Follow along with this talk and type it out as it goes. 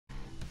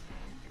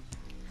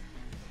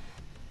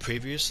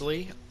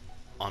Previously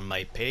on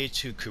my Payday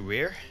 2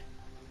 career.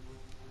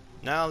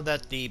 Now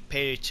that the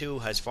Payday 2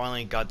 has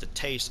finally got the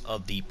taste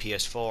of the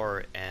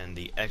PS4 and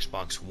the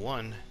Xbox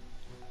One,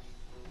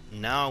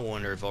 now I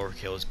wonder if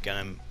Overkill is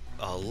gonna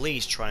at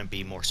least try and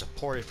be more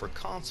supportive for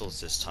consoles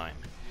this time.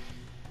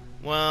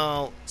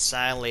 Well,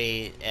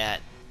 sadly,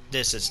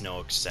 this is no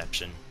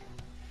exception.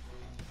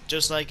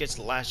 Just like its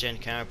last gen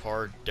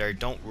counterpart, they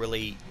don't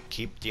really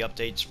keep the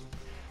updates,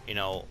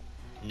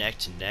 neck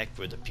to neck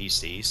with the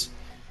PCs.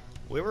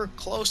 We were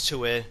close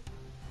to it,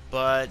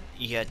 but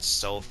yet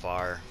so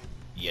far,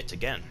 yet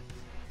again.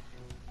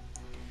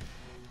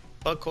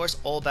 But of course,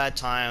 all that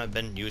time I've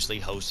been usually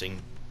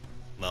hosting,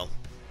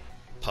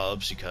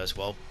 pubs because,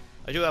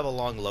 I do have a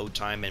long load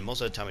time, and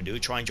most of the time I do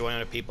try and join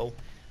other people.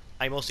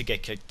 I mostly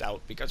get kicked out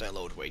because I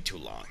load way too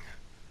long.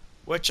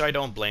 Which I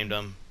don't blame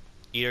them.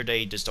 Either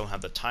they just don't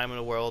have the time in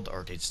the world,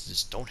 or they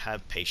just don't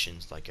have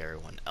patience like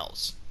everyone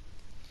else.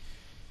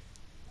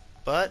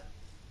 But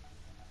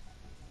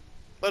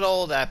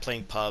all that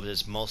playing pubs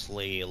is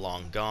mostly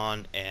long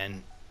gone,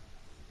 and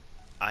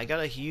I got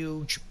a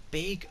huge,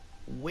 big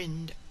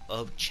wind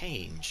of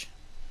change.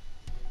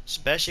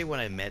 Especially when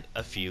I met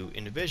a few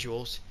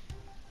individuals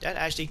that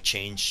actually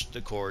changed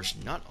the course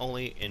not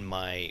only in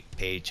my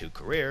Payday 2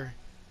 career,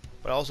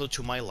 but also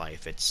to my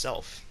life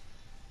itself.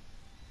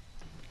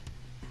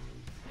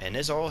 And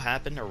this all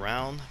happened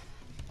around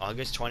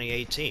August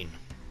 2018.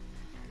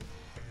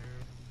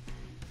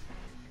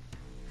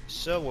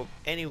 So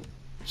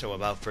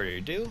without further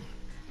ado,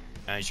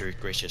 as your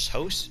gracious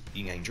host,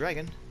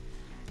 YinYangDragon,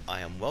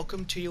 I am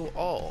welcome to you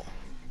all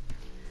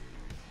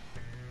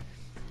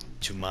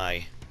to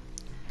my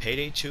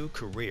Payday 2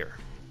 career.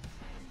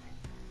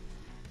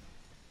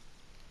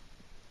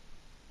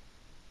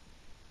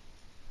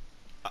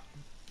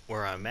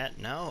 Where I'm at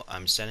now,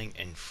 I'm standing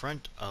in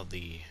front of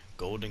the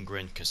Golden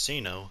Grin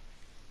Casino,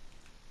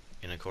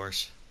 and of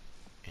course,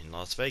 in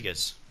Las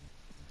Vegas.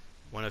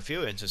 One of the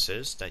few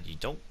instances that you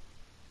don't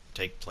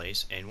take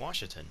place in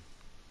Washington.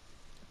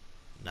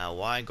 Now,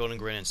 why Golden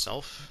Grin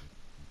itself?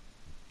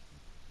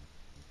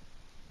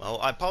 Well,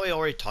 I probably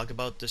already talked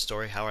about this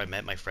story, how I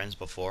met my friends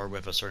before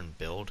with a certain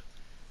build.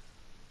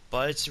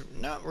 But it's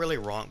not really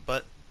wrong,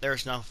 but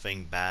there's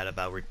nothing bad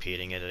about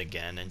repeating it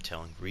again and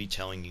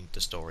retelling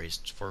the stories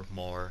for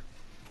more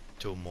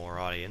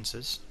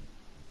audiences.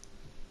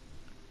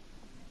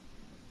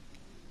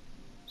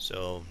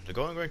 So, the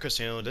Golden Grin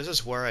Casino, this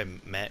is where I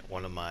met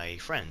one of my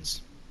friends.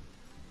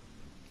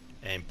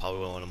 And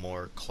probably one of the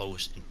more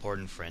close,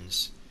 important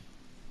friends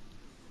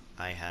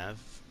I have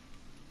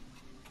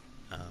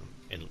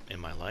in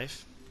my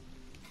life.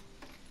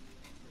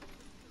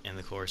 And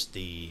of course,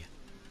 the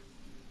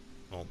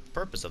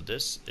purpose of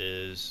this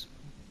is,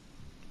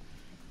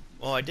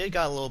 I did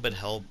got a little bit of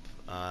help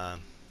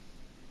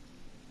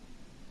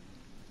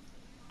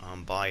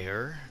by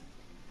her,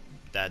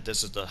 that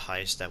this is the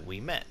heist that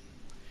we met.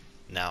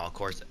 Now, of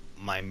course,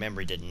 my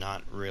memory did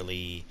not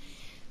really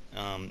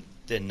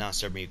did not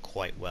serve me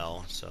quite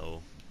well,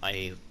 so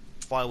I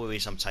thought it would be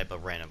some type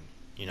of random,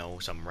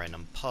 some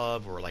random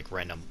pub or like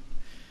random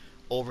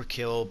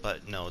overkill,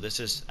 but no, this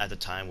is at the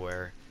time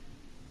where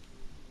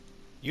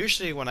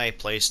usually when I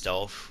play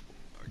stealth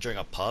during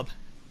a pub,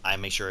 I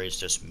make sure it's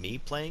just me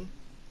playing,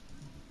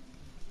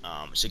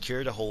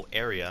 secure the whole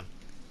area,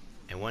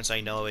 and once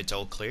I know it's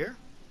all clear,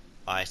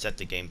 I set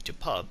the game to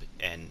pub,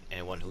 and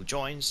anyone who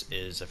joins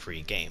is a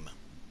free game.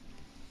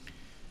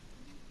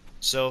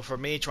 So for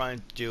me, trying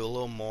to do a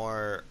little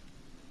more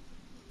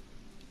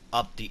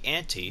up the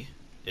ante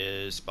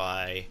is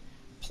by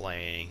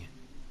playing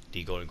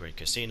the Golden Grin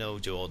Casino,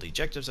 do all the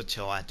objectives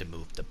until I have to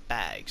move the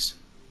bags.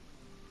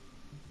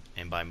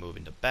 And by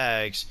moving the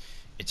bags,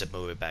 it's a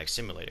moving bag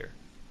simulator.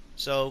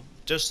 So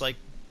just like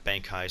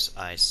bank heist,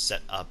 I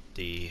set up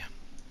the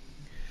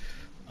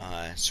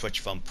switch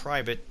from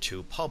private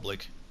to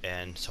public,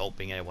 and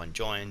hoping everyone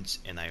joins.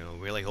 And I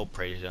really hope,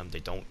 pray to them,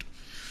 they don't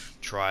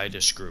try to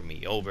screw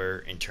me over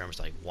in terms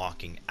of like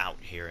walking out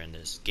here in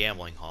this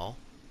gambling hall.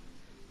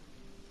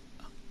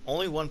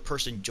 Only one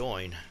person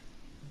joined,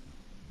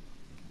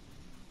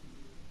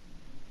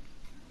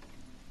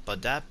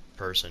 but that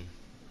person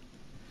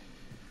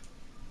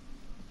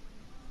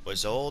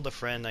was all the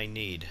friend I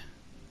need,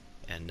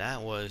 and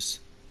that was,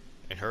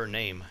 and her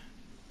name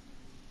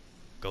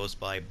goes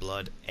by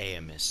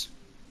BloodAmethystx.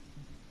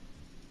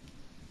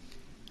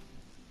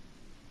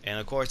 And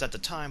of course, at the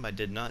time, I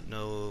did not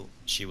know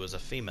she was a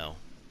female.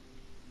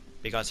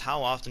 Because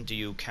how often do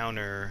you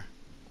encounter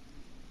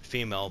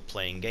female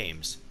playing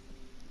games?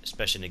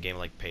 Especially in a game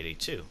like Payday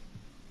 2.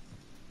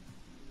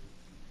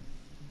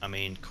 I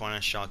mean, kind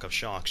of shock of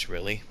shocks,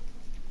 really.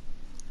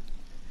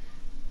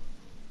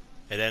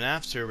 And then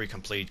after we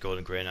complete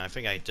Golden Grin, I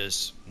think I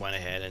just went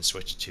ahead and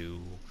switched to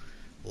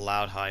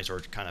loud highs or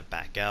kind of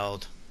back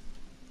out.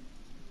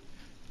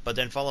 But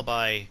then followed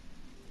by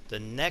the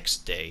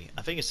next day,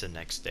 I think it's the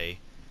next day,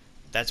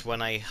 that's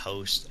when I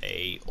host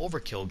a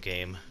overkill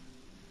game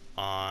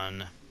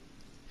on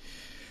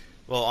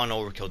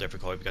overkill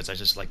difficulty, because I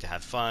just like to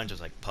have fun,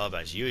 just like pub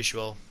as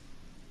usual.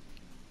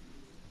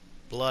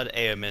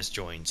 BloodAmethystx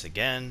joins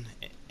again,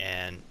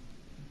 and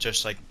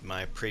just like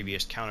my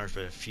previous counters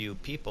with a few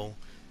people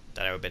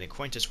that I've been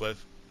acquainted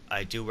with,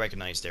 I do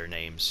recognize their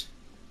names.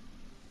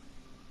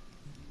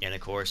 And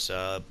of course,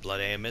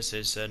 BloodAmethystx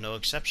is no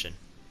exception.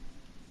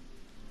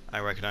 I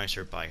recognize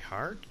her by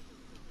heart,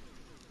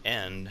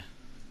 and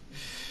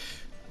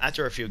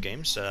after a few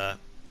games,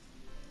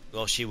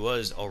 well, she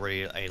was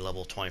already a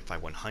level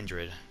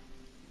 25-100,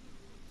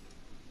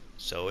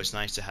 so it's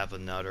nice to have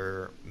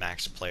another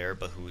max player,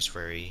 but who's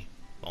very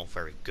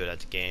good at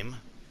the game,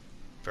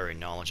 very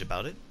knowledgeable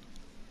about it.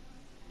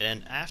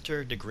 And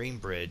after the Green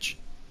Bridge,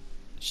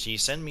 she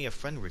sent me a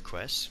friend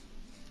request,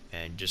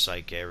 and just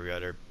like every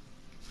other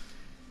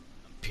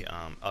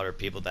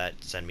people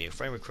that send me a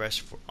friend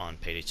request on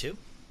Payday 2,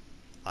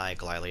 I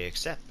gladly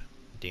accept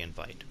the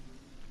invite,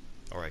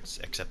 or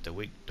accept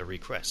the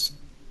request.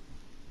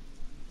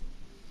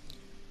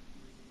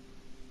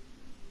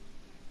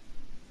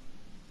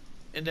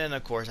 And then,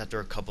 of course, after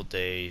a couple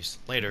days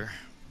later,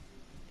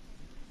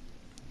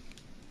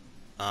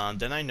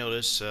 then I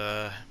noticed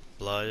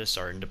Blood is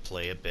starting to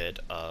play a bit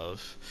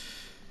of,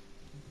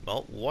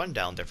 well,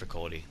 1-down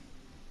difficulty.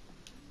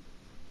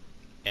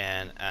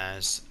 And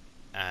as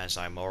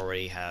I'm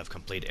already have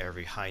completed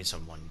every heist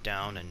on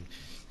 1-down, and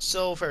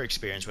so very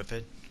experienced with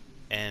it,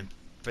 and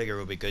figure it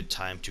would be a good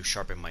time to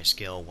sharpen my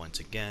skill once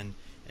again,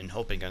 and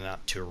hoping I'm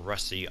not too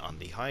rusty on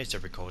the highest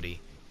difficulty,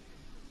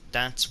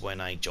 that's when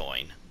I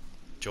join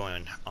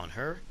on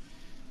her,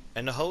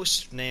 and the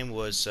host name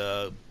was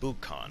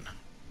Bukon,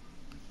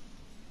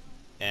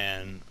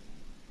 and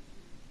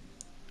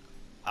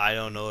I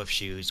don't know if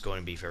she was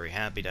going to be very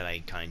happy that I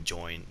kind of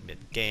joined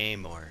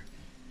mid-game, or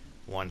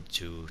wanted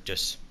to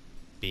just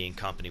be in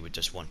company with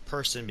just one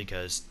person,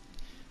 because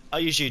I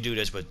usually do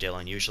this with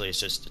Dylan. Usually it's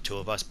just the two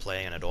of us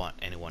playing, and I don't want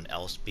anyone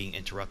else being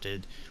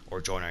interrupted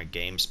or join our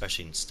game,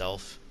 especially in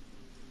stealth,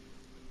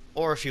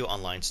 or a few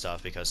online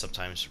stuff, because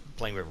sometimes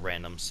playing with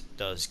randoms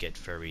does get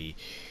very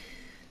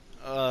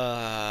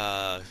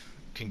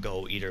can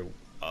go either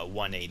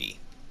 180.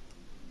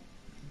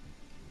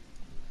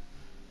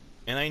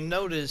 And I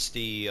noticed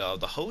the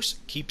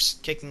host keeps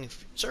kicking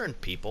certain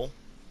people,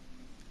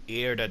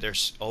 either that they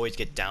always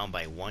get down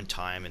by one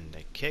time and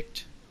they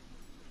kicked,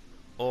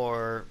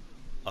 or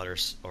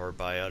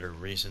by other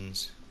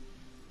reasons.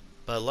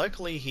 But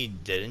luckily he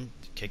didn't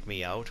kick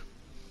me out.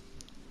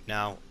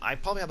 Now I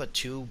probably have a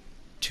two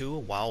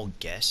wild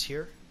guess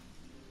here.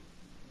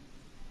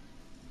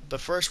 The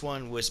first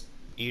one was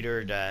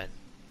either that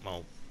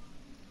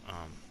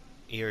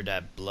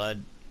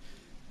Blood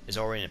is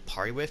already in a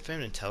party with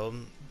him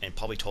and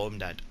probably told him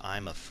that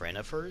I'm a friend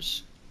of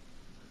hers,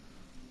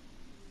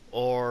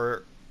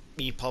 or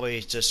he probably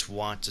just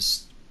wants to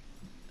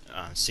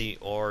see,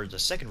 or the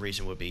second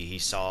reason would be he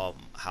saw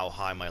how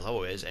high my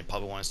level is and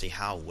probably want to see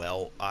how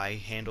well I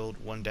handled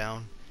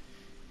 1-down,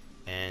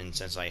 and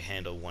since I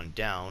handled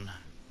 1-down,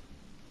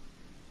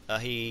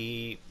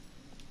 he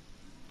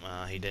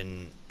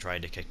didn't try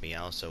to kick me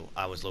out, so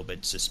I was a little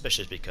bit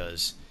suspicious,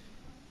 because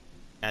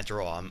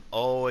after all, I'm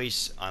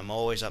always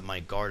at my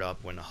guard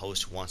up when the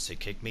host wants to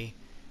kick me.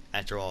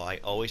 After all, I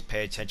always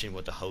pay attention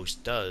what the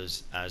host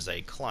does as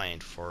a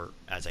client,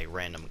 as a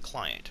random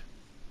client.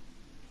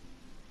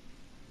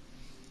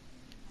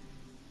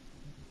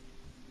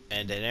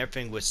 And then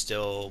everything went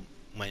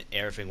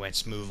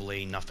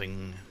smoothly,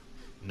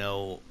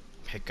 no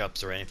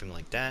hiccups or anything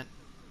like that.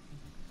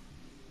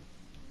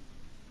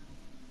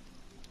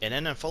 And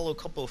then I followed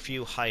a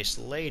few heists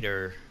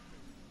later,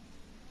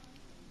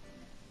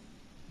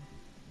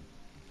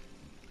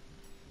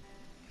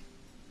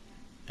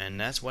 and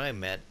that's when I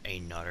met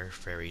another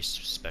very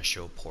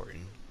special,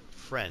 important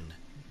friend,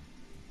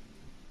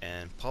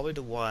 and probably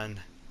the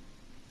one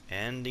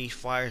and the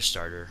fire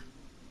starter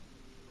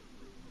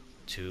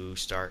to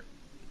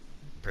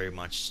pretty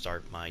much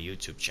start my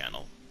YouTube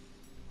channel.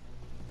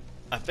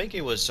 I think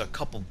it was a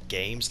couple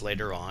games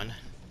later on,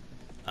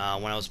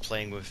 when I was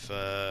playing with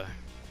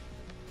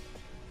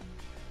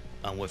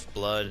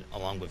Blood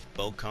along with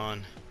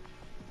Bokon,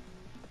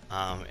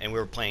 and we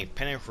were playing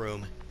Panic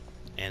Room,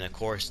 and of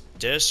course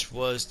this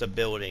was the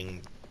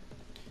building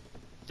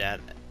that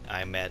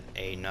I met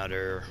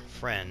another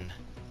friend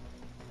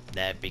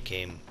that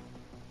became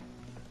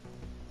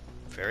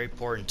very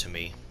important to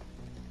me,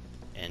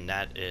 and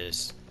that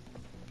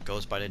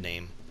goes by the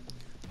name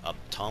of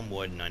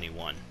Tomwood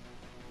 91,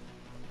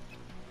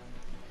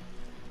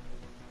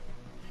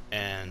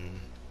 and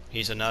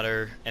he's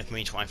another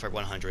FME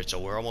 25-100, so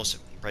we're almost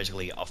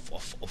basically a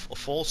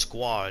full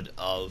squad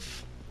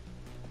of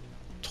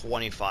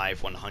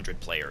 25-100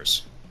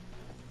 players.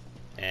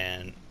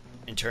 And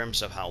in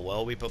terms of how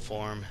well we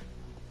perform,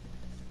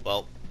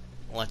 well,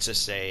 let's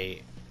just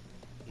say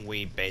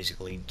we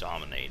basically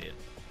dominated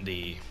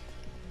the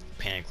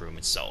Panic Room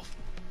itself.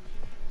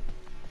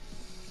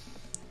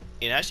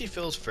 It actually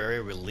feels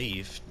very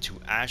relieved to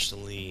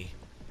actually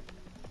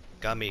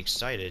got me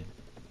excited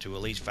to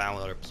at least find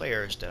other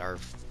players that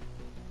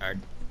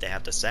they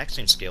have the exact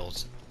same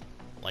skills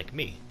like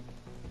me.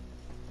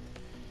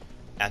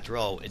 After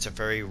all, it's a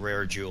very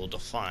rare jewel to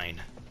find.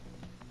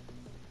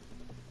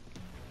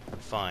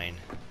 fine,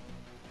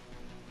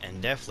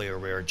 and definitely a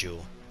rare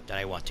jewel that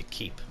I want to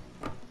keep.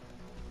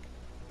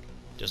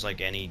 Just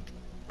like any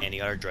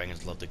other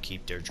dragons love to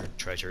keep their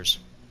treasures.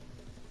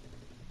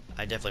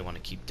 I definitely want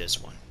to keep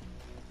this one.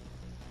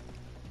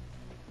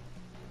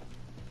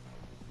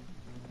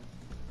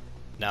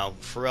 Now,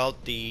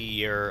 throughout the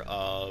year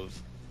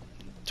of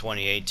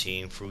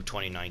 2018 through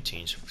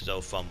 2019,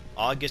 so from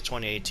August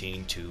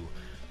 2018 to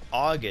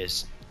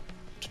August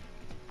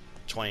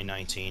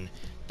 2019,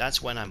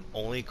 that's when I'm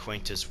only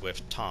acquainted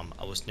with Tom.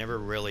 I was never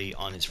really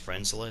on his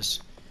friends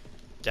list.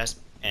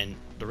 And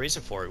the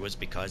reason for it was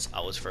because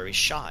I was very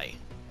shy.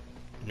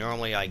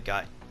 Normally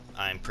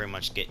I'm pretty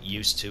much get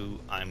used to,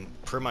 I'm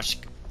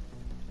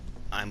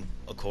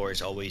of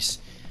course always,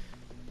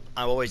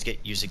 I always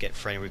get used to get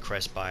friend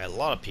requests by a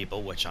lot of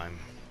people, which I'm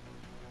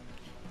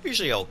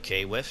usually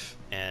okay with,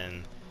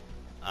 and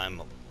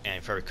I'm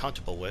very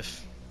comfortable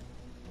with.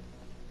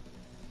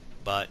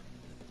 But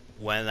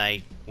when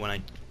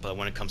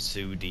it comes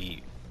to the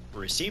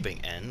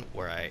receiving end,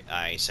 where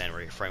I send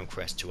a friend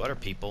request to other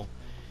people,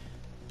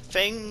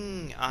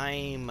 thing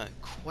I'm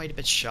quite a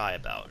bit shy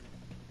about.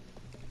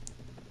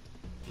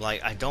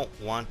 Like, I don't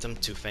want them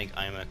to think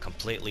I'm a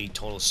completely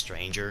total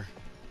stranger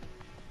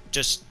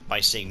just by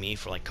seeing me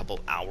for like a couple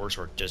hours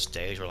or just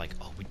days, or like,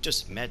 oh, we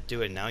just met,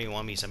 dude, and now you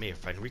want me to send me a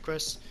friend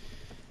request?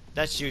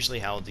 That's usually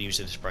how the use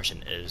of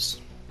expression is.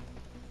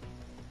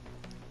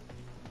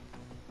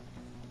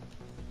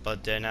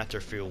 But then after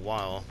a few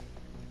while,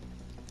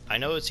 I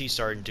noticed he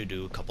started to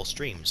do a couple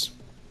streams,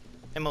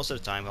 and most of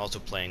the time also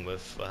playing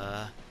with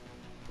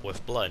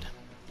blood.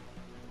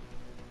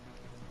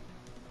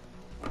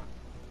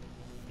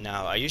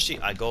 Now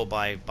I go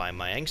by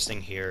my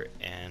instinct here,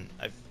 and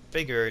I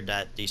figured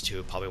that these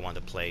two probably want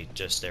to play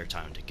just their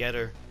time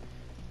together,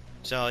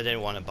 so I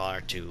didn't want to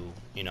bother to,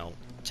 you know,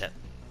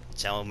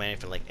 tell them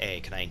anything like, hey,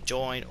 can I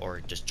join,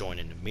 or just join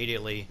in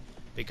immediately,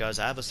 because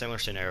I have a similar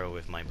scenario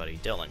with my buddy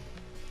Dylan.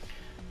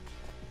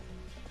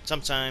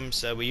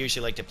 Sometimes we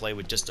usually like to play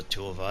with just the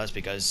two of us,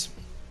 because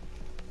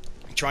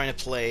trying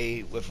to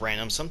play with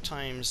random,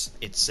 sometimes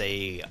it's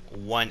a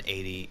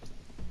 180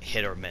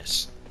 hit or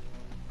miss.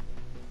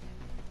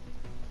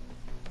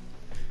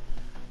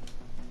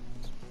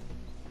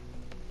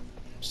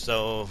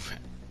 So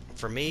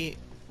for me,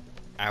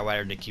 I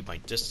rather to keep my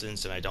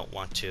distance, and I don't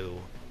want to,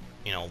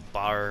 you know,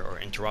 bother or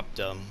interrupt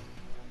them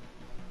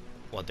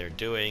what they're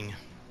doing.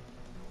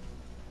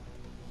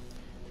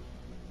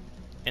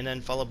 And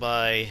then followed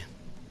by,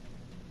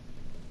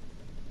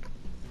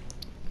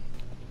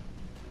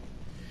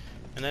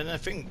 and then I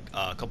think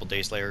a couple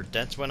days later,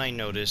 that's when I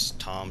noticed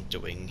Tom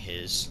doing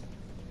his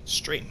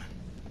stream.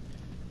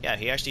 Yeah,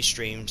 he actually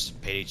streams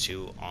Payday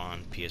 2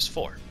 on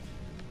PS4.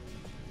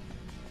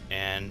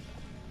 And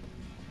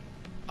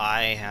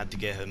I had to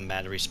give him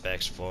mad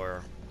respects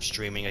for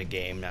streaming a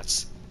game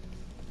that's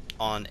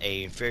on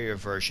a inferior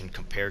version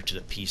compared to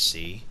the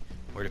PC,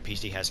 where the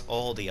PC has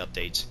all the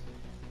updates,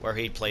 where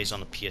he plays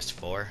on the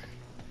PS4.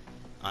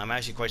 I'm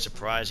actually quite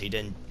surprised he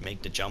didn't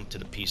make the jump to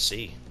the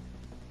PC,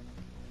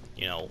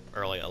 you know, a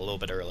little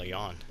bit early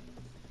on.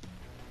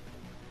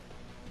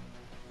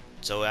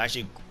 So it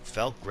actually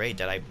felt great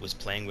that I was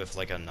playing with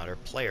like another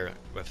player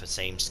with the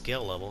same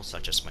skill level,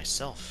 such as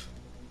myself.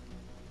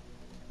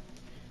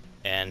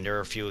 And there are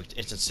a few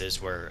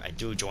instances where I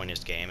do join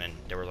this game, and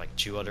there were like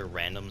 2 other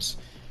randoms,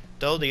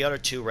 though the other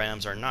 2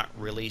 randoms are not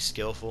really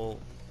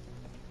skillful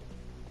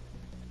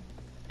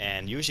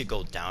and usually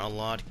go down a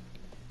lot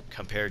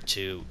compared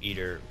to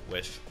either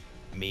with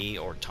me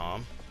or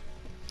Tom.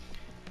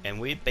 And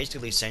we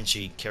basically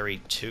essentially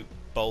carried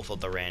both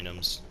of the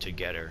randoms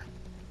together.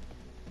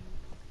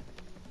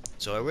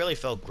 So it really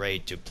felt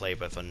great to play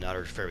with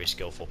another very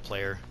skillful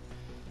player,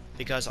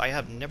 because I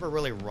have never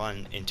really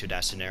run into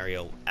that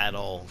scenario at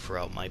all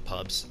throughout my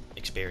pub's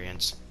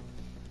experience.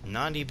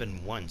 Not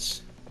even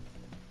once.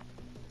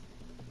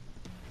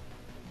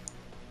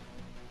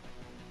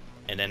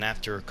 And then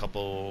after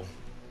a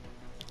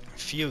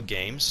few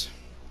games,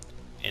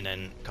 and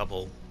then a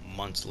couple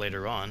months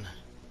later on,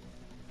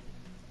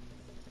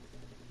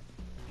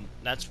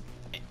 that's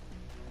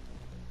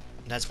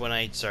when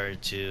I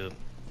started to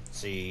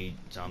see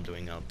Tom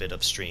doing a bit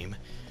of stream.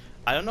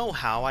 I don't know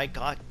how I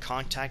got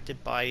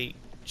contacted by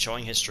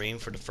showing his stream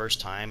for the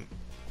first time,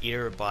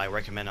 either by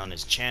recommend on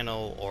his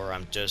channel, or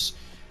I'm just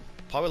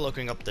probably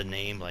looking up the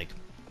name like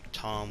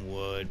Tom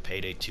Wood,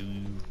 Payday 2,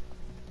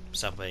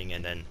 something,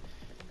 and then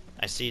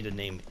I see the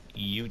name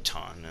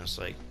Uton, and I was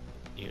like,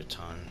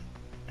 Uton,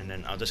 and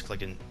then I'll just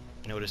click and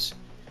notice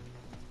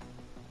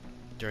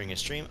during his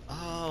stream,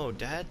 oh,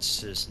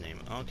 that's his name,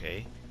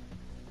 okay.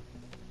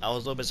 I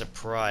was a little bit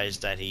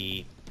surprised that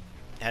he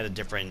had a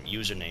different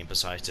username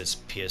besides his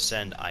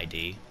PSN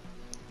ID,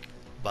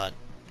 but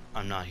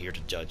I'm not here to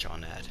judge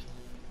on that.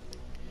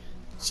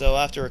 So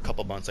after a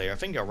couple months later, I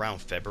think around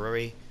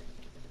February,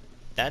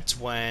 that's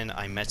when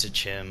I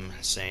messaged him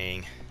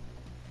saying,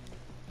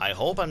 I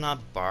hope I'm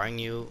not barring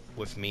you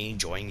with me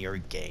joining your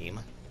game,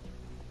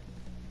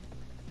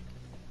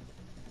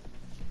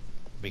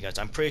 because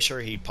I'm pretty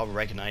sure he probably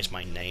recognized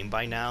my name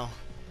by now,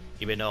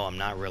 even though I'm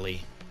not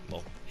really,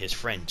 well, his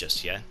friend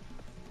just yet.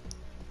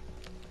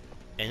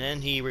 And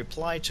then he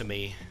replied to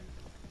me,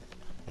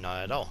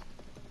 not at all.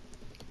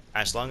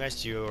 As long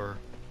as you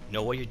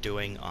know what you're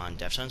doing on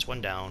Death Sentence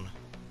 1 Down,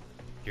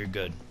 you're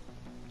good.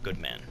 Good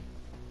man.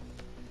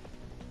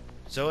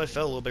 So I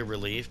felt a little bit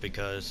relieved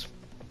because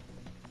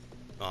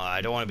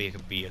I don't want to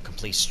be a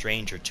complete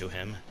stranger to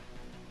him.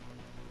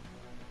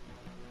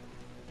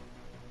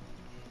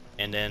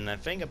 And then I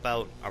think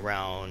about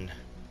around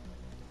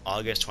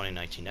August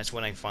 2019, that's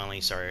when I finally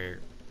started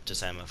to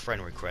send him a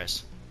friend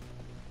request.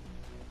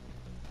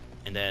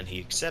 And then he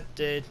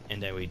accepted,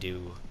 and then we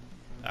do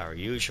our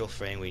usual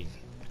thing. We,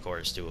 of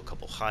course, do a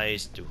couple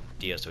heists, do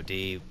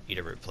DSOD,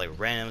 either play with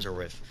randoms or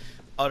with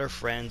other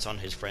friends on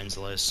his friends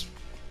list.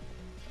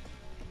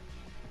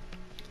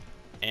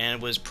 And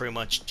it was pretty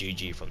much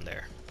GG from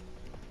there.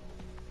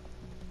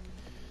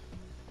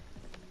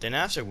 Then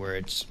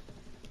afterwards,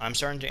 I'm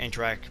starting to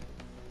interact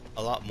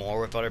a lot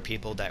more with other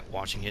people that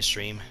watching his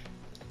stream,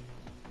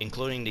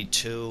 including the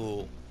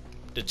two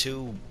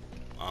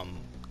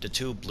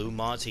blue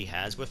mods he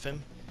has with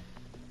him,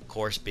 of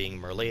course being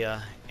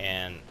Merlia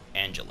and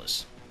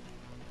Angelus.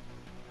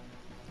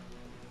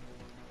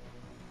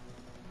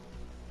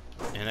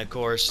 And of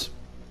course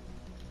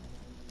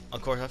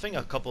I think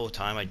a couple of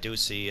times I do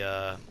see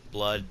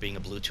Blood being a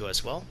blue too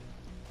as well.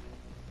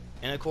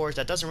 And of course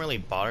that doesn't really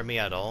bother me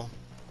at all,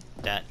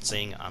 that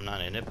saying I'm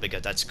not in it,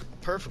 because that's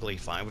perfectly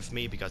fine with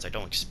me because I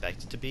don't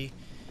expect it to be.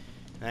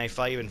 And if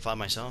I even find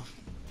myself,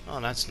 oh,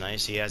 that's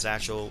nice, he has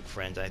actual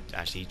friends I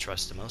actually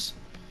trust the most.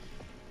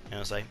 And I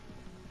was like,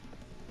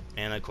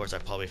 and of course I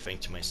probably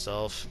think to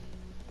myself,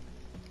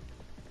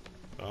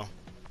 well,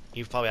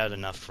 you've probably had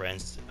enough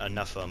friends,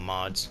 enough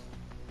mods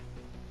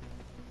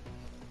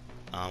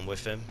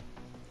with him,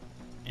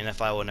 and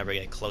if I will never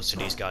get close to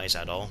these guys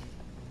at all.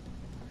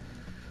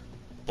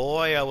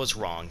 Boy, I was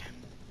wrong.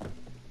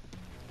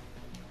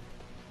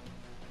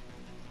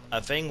 I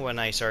think when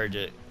I started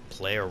to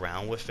play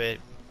around with it,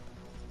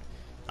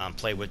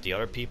 play with the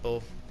other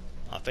people,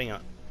 I think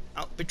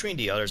between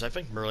the others, I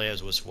think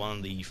Merlia was one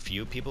of the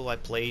few people I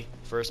played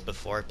first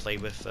before I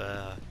played with,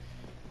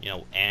 you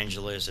know,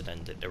 Angelus, and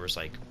then there was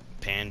like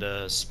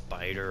Panda,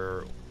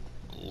 Spider,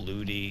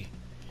 Ludi.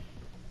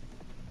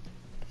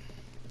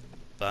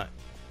 But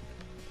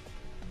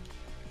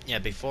yeah,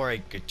 before I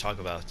could talk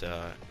about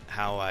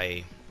how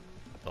I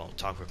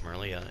talk with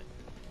Merlia,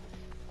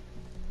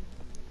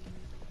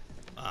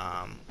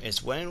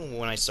 it's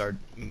when I started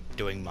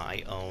doing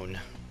my own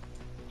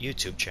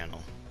YouTube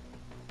channel.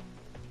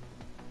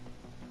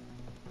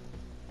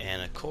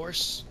 And of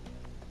course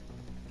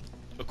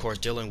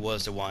Dylan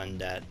was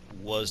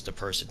the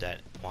person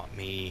that want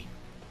me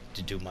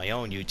to do my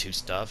own YouTube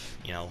stuff.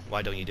 You know,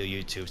 why don't you do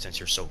YouTube since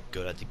you're so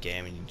good at the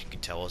game and you can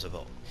tell us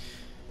about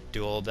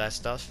do all of that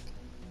stuff?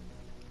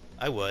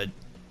 I would.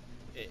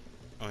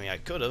 I mean, I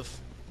could have.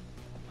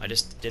 I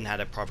just didn't have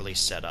it properly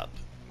set up.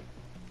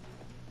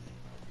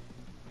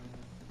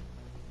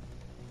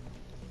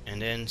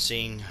 And then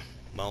seeing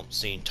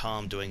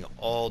Tom doing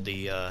all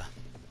the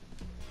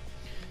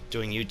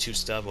doing YouTube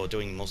stuff, or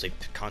doing mostly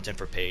content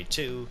for Payday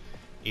 2,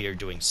 either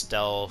doing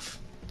stealth,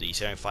 the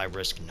 75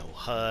 risk no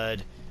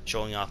HUD,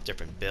 showing off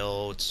different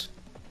builds,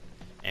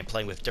 and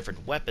playing with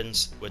different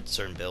weapons with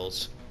certain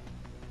builds.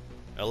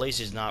 At least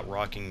he's not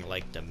rocking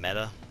like the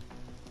meta,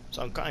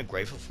 so I'm kind of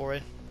grateful for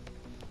it.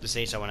 This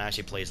means someone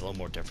actually plays a little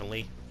more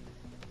differently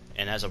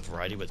and has a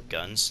variety with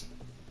guns.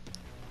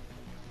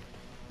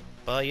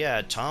 But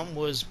yeah, Tom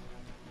was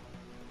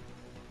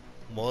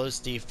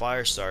the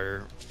fire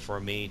starter for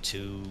me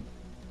to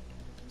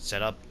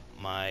set up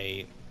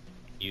my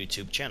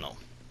YouTube channel.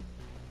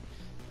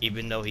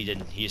 Even though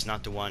he's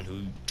not the one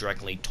who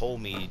directly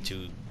told me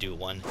to do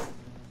one.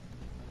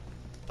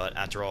 But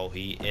after all,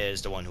 he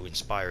is the one who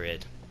inspired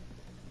it.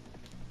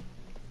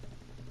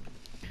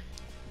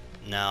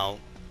 Now,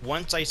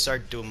 once I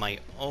start doing my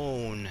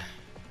own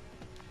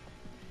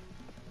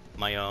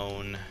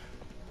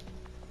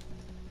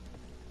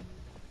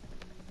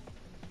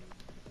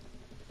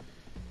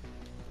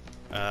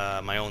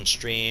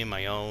stream,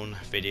 my own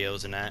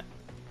videos and that,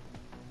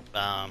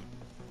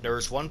 there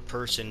was one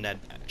person that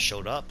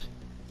showed up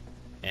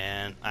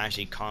and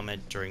actually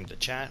commented during the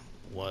chat,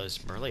 was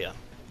Merlia.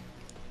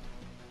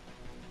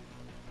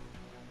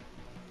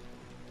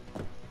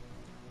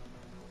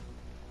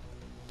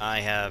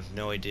 I have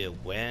no idea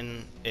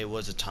when it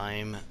was a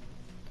time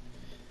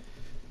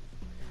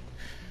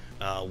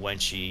when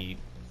she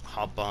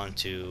hopped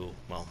onto,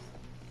 well,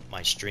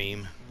 my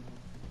stream,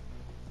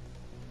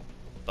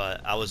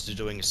 but I was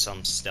doing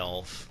some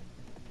stealth,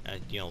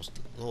 you know,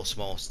 a little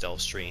small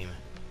stealth stream.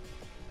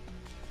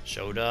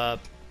 Showed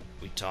up,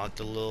 we talked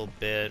a little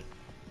bit,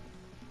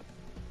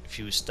 a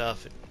few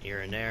stuff here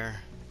and there,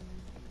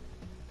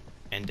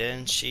 and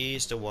then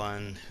she's the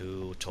one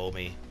who told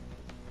me,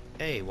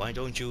 hey, why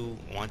don't you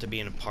want to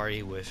be in a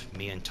party with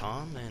me and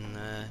Tom? And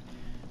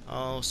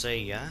I'll say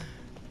yeah.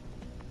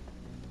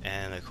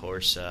 And of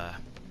course,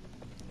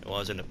 it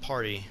wasn't a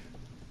party.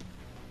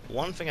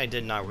 One thing I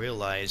did not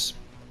realize,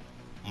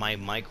 my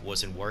mic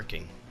wasn't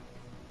working.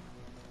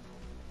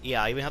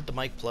 yeah, I even have the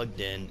mic plugged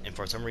in, and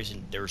for some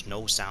reason there's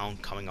no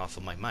sound coming off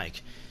of my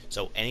mic.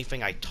 So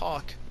anything I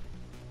talk,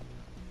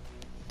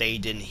 they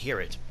didn't hear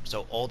it.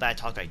 So all that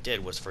talk I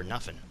did was for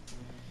nothing.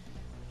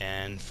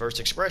 And first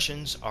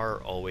expressions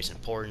are always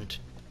important,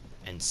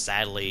 and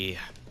sadly,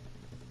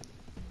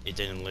 it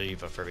didn't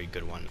leave a very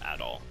good one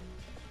at all.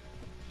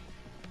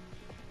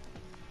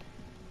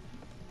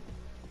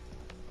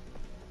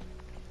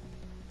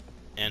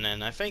 And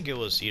then I think it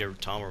was either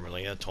Tom or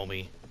Malia told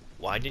me,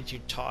 "Why didn't you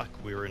talk?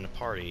 We were in a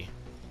party."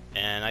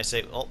 And I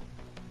say, "Well,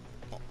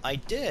 I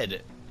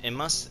did. It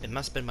must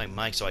have been my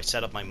mic." So I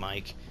set up my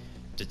mic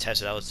to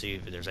test it out, see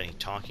if there's any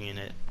talking in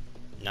it.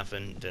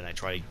 Nothing. Then I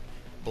try to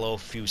blow a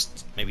few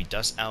maybe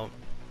dust out.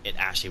 It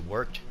actually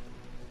worked.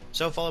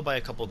 So followed by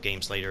a couple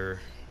games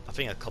later, I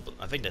think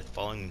the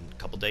following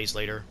couple days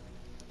later,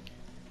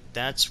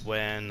 that's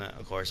when,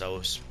 of course, I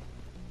was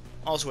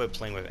also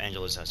playing with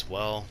Angelus as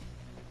well.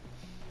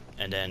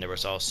 And then there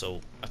was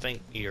also, I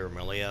think, either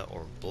Malia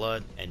or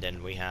Blood, and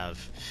then we have,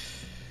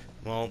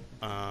 well,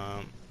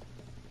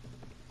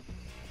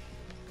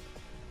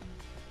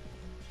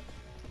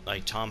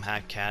 like Tom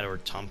Hatcat or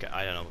Tomcat,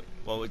 I don't know.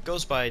 Well, it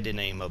goes by the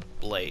name of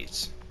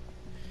Blaze.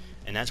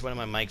 And that's when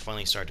my mic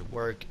finally started to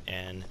work,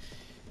 and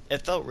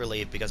it felt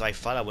relief because I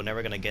thought I was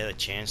never going to get a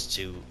chance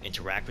to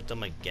interact with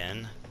them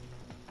again.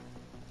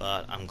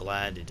 But I'm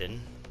glad it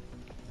didn't.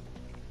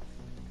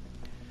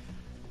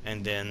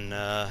 And then,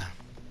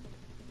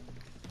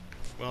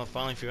 well,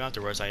 finally, a few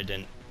afterwards,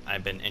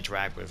 I've been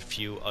interact with a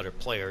few other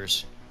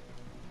players.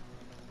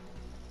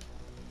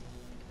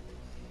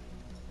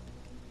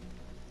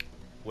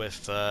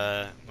 With,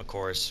 of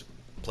course,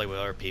 play with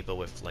other people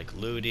with like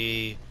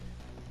Ludi,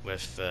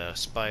 with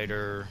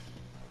Spider,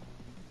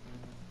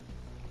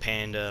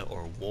 Panda,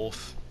 or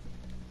Wolf,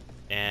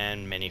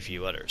 and many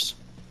few others.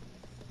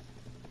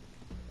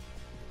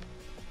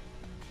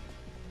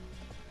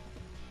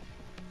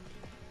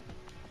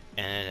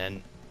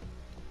 And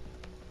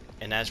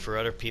as for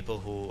other people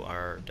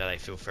that I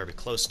feel very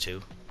close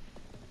to,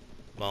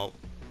 well,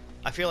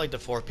 I feel like the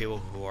 4 people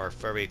who are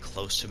very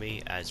close to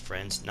me as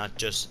friends, not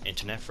just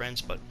internet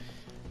friends, but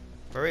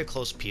very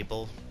close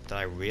people that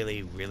I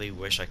really, really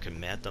wish I could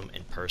meet them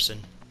in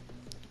person.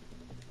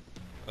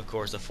 Of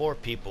course, the 4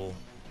 people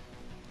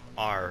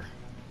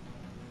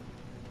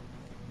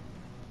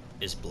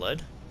is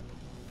Blood,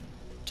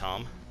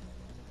 Tom,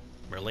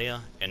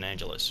 Merlia, and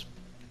Angelus.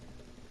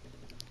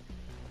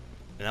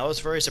 And I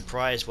was very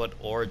surprised what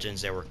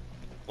origins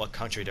what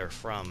country they're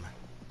from.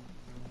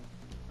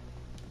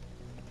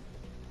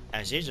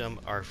 As each of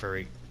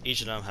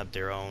them have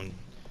their own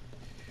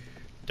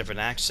different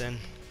accent,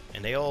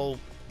 and they all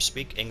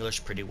speak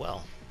English pretty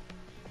well.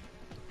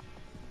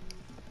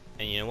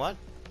 And you know what?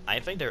 I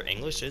think their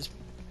English is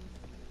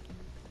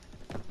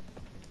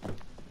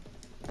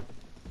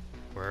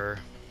were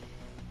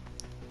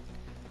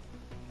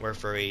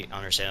very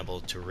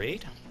understandable to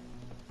read.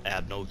 I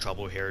have no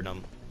trouble hearing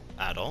them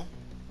at all.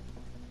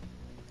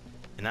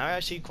 And I'm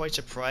actually quite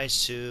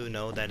surprised to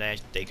know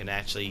that they can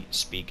actually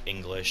speak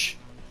English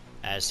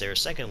as their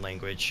second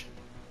language.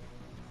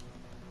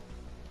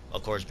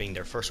 Of course, being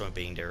their first one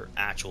being their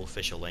actual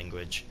official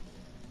language,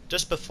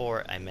 just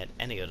before I met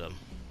any of them.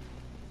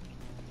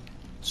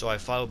 So I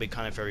thought it would be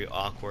kind of very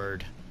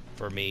awkward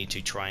for me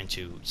to try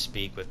to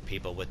speak with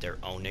people with their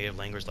own native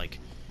language, like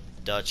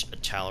Dutch,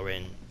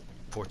 Italian,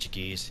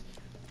 Portuguese.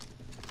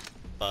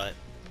 But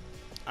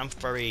I'm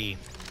very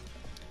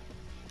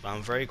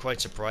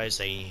quite surprised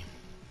they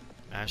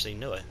actually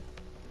knew it.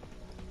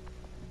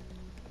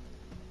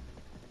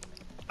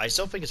 I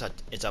still think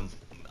it's an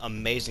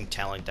amazing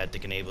talent that they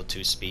can able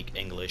to speak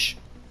English.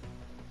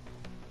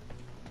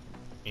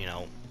 You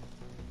know,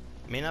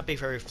 may not be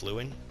very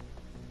fluent,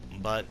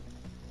 but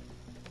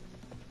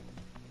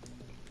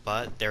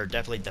they're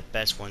definitely the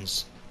best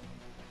ones,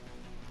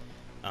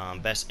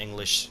 best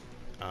English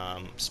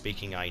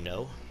speaking I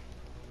know.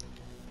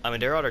 I mean,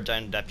 there are other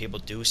times that people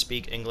do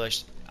speak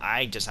English.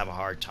 I just have a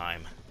hard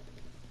time.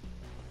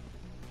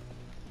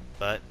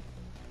 But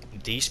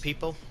these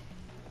people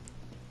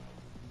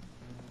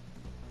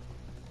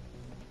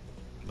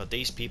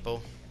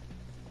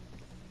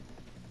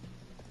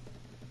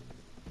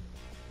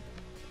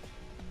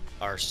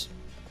are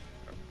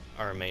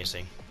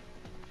amazing.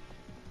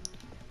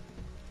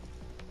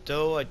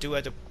 Though I do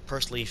have to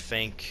personally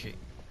thank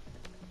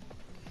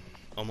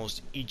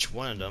almost each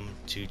one of them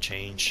to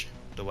change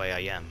the way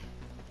I am.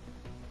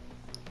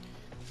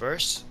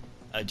 First,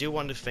 I do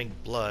want to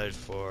thank Blood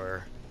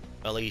for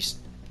at least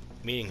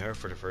meeting her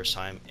for the first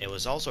time. It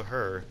was also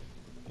her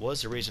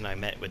was the reason I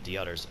met with the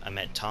others. I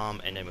met Tom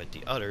and then with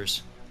the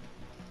others,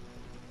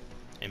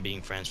 and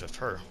being friends with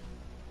her.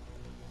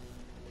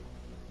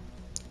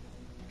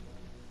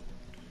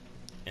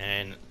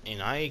 And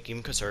I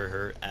can consider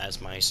her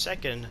as my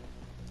second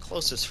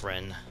closest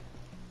friend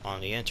on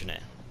the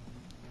internet.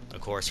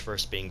 Of course,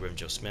 first being Grim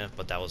Joe Smith,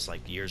 but that was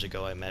like years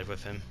ago I met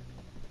with him.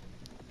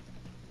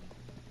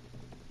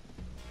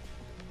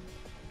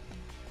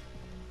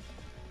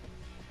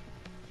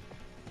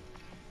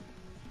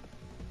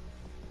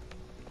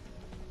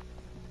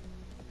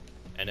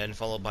 and then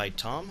followed by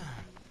Tom.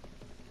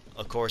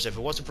 Of course, if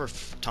it wasn't for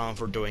Tom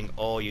for doing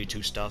all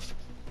YouTube stuff,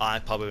 I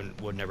probably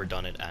would never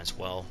done it as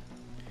well.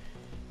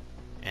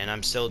 And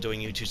I'm still doing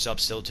YouTube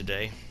stuff still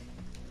today.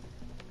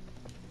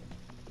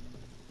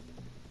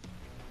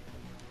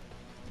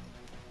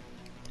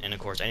 And of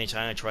course,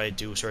 anytime I try to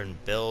do certain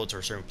builds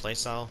or certain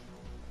playstyle,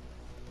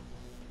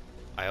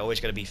 I always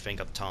gotta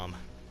think of Tom,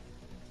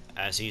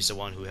 as he's the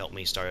one who helped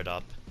me start it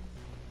up,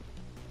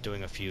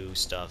 doing a few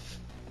stuff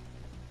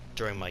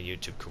during my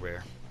YouTube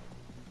career.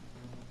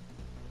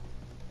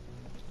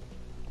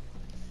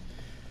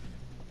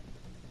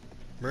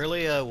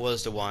 Merlia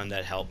was the one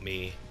that helped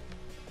me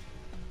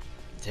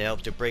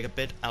to break a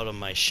bit out of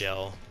my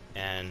shell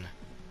and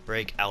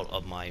break out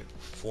of my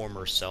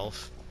former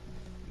self,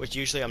 which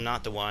usually I'm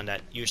not the one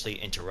that usually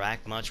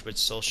interact much with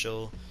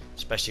social,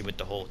 especially with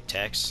the whole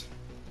text.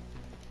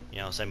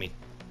 You know,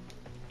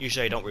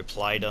 usually I don't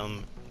reply to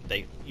them.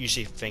 They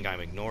usually think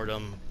I'm ignored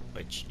them,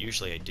 which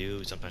usually I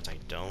do, sometimes I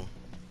don't.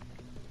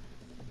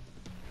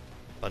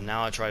 But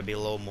now I try to be a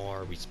little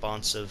more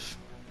responsive.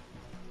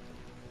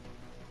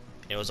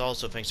 It was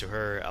also thanks to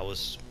her, I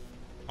was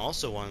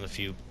also one of the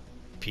few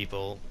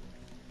people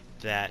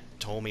that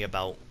told me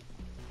about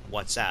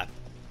WhatsApp.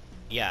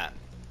 Yeah,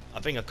 I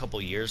think a couple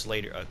years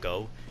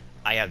ago,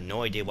 I have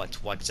no idea what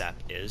WhatsApp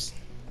is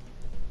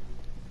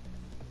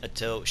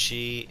until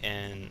she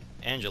and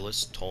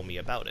Angelus told me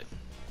about it.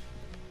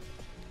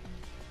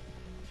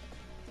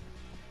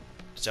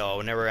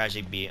 So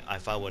I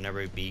thought I would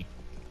never be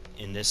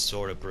in this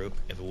sort of group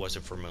if it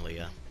wasn't for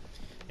Malia.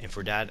 And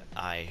for that,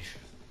 I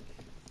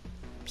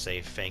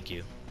say thank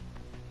you.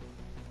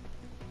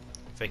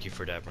 Thank you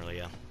for that,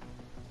 Malia.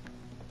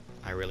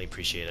 I really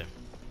appreciate it.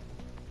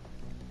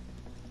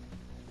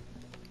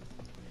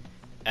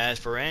 As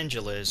for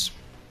Angelus,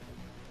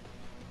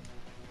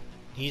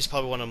 he's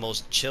probably one of the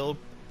most chill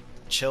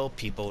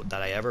people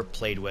that I ever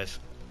played with,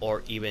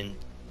 or even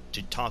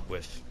to talk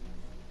with,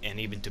 and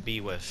even to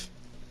be with.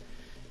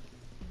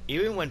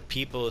 Even when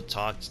people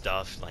talk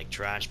stuff like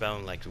trash about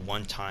him, like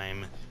one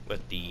time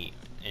with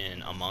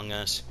in Among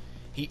Us,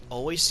 he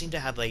always seemed to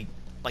have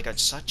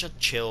such a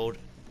chilled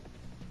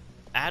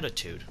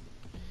attitude,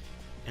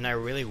 and I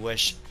really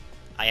wish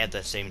I had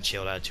that same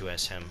chilled attitude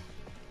as him.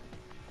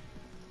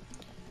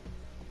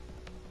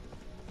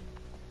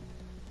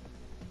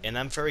 And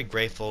I'm very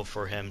grateful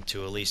for him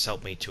to at least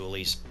help me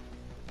to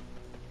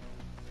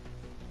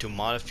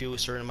mod a few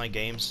certain of my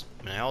games.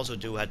 And I also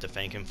do have to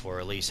thank him for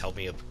at least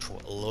helping me a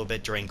little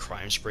bit during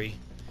Crime Spree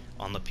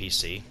on the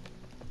PC.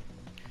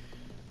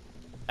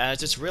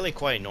 As it's really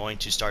quite annoying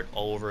to start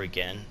all over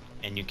again,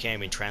 and you can't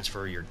even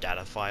transfer your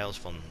data files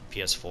from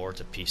PS4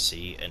 to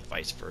PC and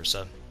vice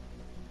versa.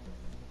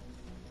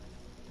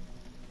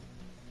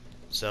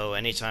 So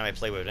anytime I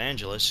play with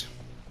Angelus,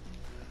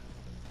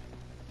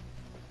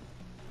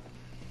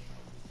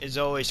 it's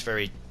always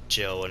very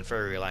chill and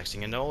very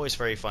relaxing, and always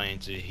very funny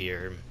to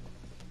hear him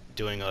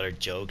doing other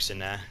jokes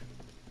and that,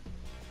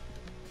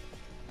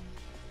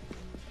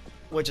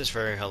 which is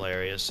very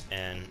hilarious.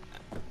 And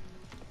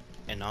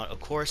of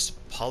course,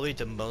 probably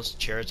the most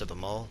cherished of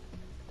them all,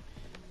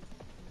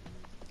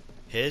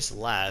 his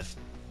laugh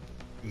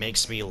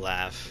makes me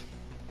laugh.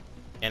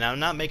 And I'm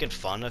not making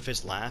fun of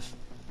his laugh.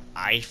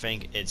 I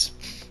think it's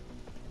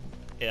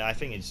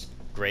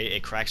great.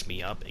 It cracks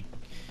me up. It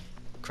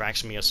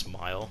cracks me a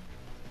smile.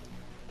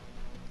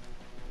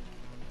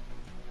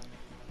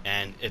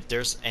 And if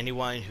there's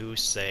anyone who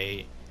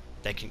say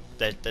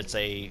that's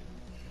a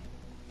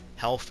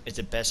health is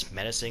the best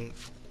medicine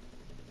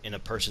in a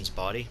person's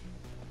body,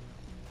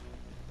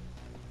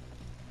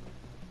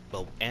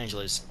 well,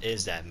 Angelus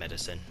is that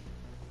medicine.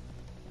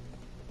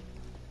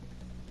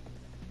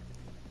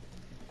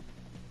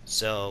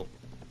 So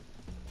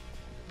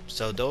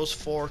those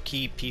 4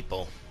 key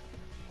people,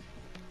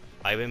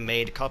 I even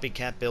made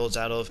copycat builds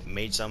out of,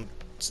 made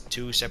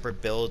 2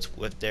 separate builds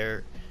with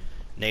their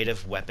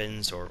native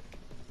weapons or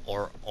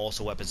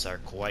also weapons that are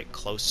quite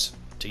close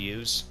to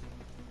use,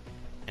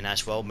 and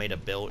as well made a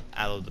build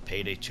out of the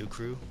Payday 2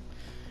 crew.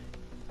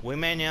 We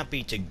may not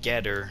be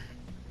together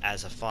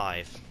as a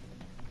 5,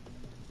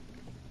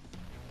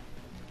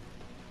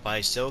 but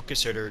I still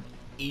consider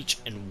each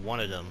and one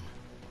of them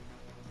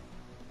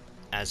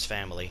as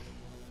family,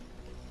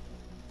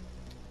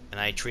 and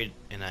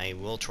I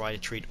will try to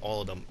treat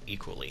all of them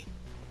equally.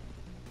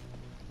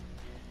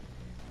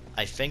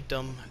 I think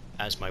them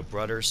as my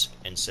brothers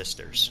and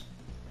sisters,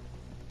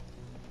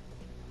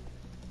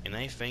 and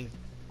I think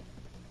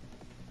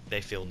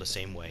they feel the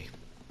same way.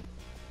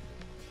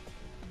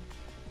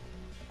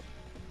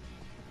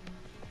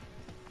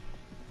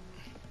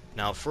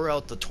 Now,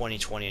 throughout the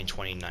 2020 and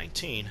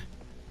 2019,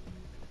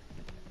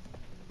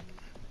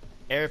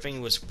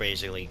 everything was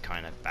basically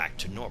kind of back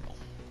to normal.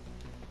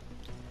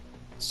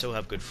 Still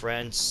have good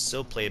friends,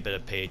 still play a bit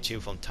of Payday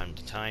 2 from time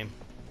to time,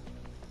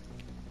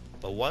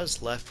 but what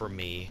is left for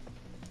me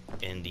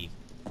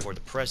for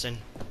the present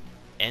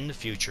and the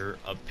future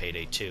of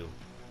Payday 2?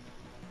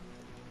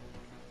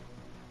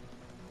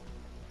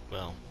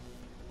 Well,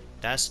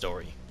 that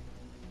story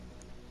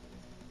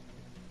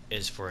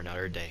is for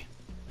another day.